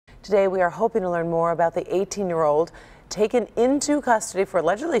Today, we are hoping to learn more about the 18-year-old taken into custody for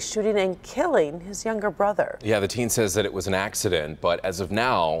allegedly shooting and killing his younger brother. Yeah, the teen says that it was an accident, but as of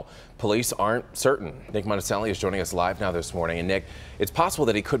now, police aren't certain. Nick Monticelli is joining us live now this morning. And Nick, it's possible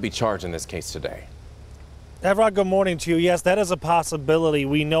that he could be charged in this case today. Evrod, good morning to you. Yes, that is a possibility.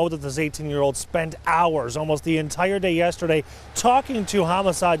 We know that this 18-year-old spent hours, almost the entire day yesterday, talking to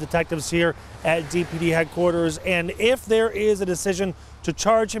homicide detectives here at DPD headquarters. And if there is a decision to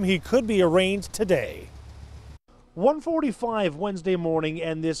charge him, he could be arraigned today. 1:45 Wednesday morning,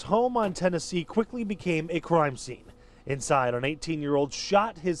 and this home on Tennessee quickly became a crime scene. Inside, an 18-year-old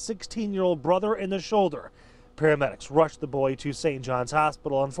shot his 16-year-old brother in the shoulder. Paramedics rushed the boy to St. John's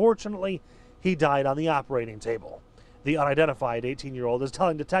Hospital. Unfortunately, he died on the operating table. The unidentified 18-year-old is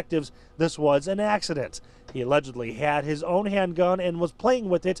telling detectives this was an accident. He allegedly had his own handgun and was playing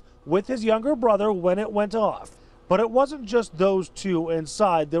with it with his younger brother when it went off. But it wasn't just those two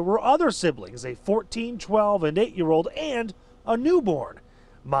inside. There were other siblings, a 14, 12, and 8-year-old, and a newborn.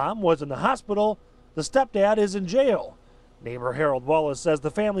 Mom was in the hospital. The stepdad is in jail. Neighbor Harold Wallace says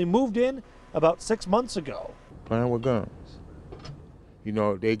the family moved in about 6 months ago. Playing with guns. You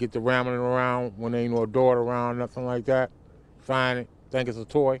know, they get to rambling around when there ain't no adult around, nothing like that. Find it, think it's a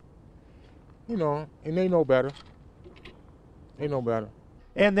toy. You know, and they know better. They know better.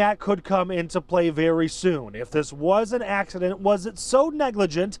 And that could come into play very soon. If this was an accident, was it so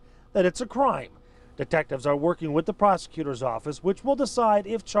negligent that it's a crime? Detectives are working with the prosecutor's office, which will decide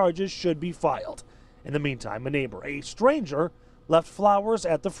if charges should be filed. In the meantime, a neighbor, a stranger, left flowers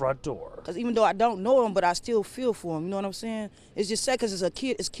at the front door. Because even though I don't know him, but I still feel for him. You know what I'm saying? It's just sad because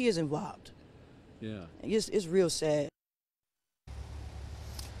it's kids involved. Yeah. It's real sad.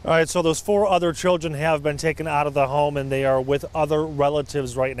 All right, so those 4 other children have been taken out of the home, and they are with other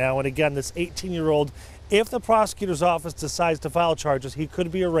relatives right now. And again, this 18-year-old, if the prosecutor's office decides to file charges, he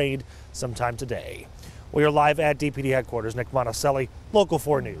could be arraigned sometime today. We are live at DPD headquarters. Nick Monticelli, Local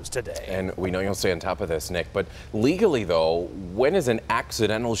 4 News today. And we know you'll stay on top of this, Nick, but legally, though, when is an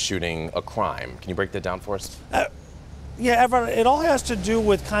accidental shooting a crime? Can you break that down for us? Yeah, Everett, it all has to do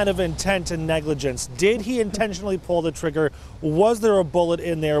with kind of intent and negligence. Did he intentionally pull the trigger? Was there a bullet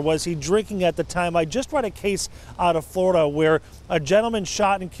in there? Was he drinking at the time? I just read a case out of Florida where a gentleman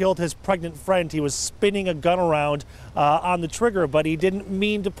shot and killed his pregnant friend. He was spinning a gun around on the trigger, but he didn't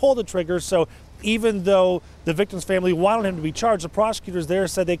mean to pull the trigger. So even though the victim's family wanted him to be charged, the prosecutors there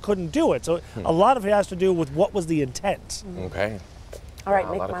said they couldn't do it. So a lot of it has to do with what was the intent. Okay. All right, a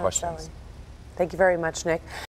Nick lot of Monticelli. questions. Thank you very much, Nick.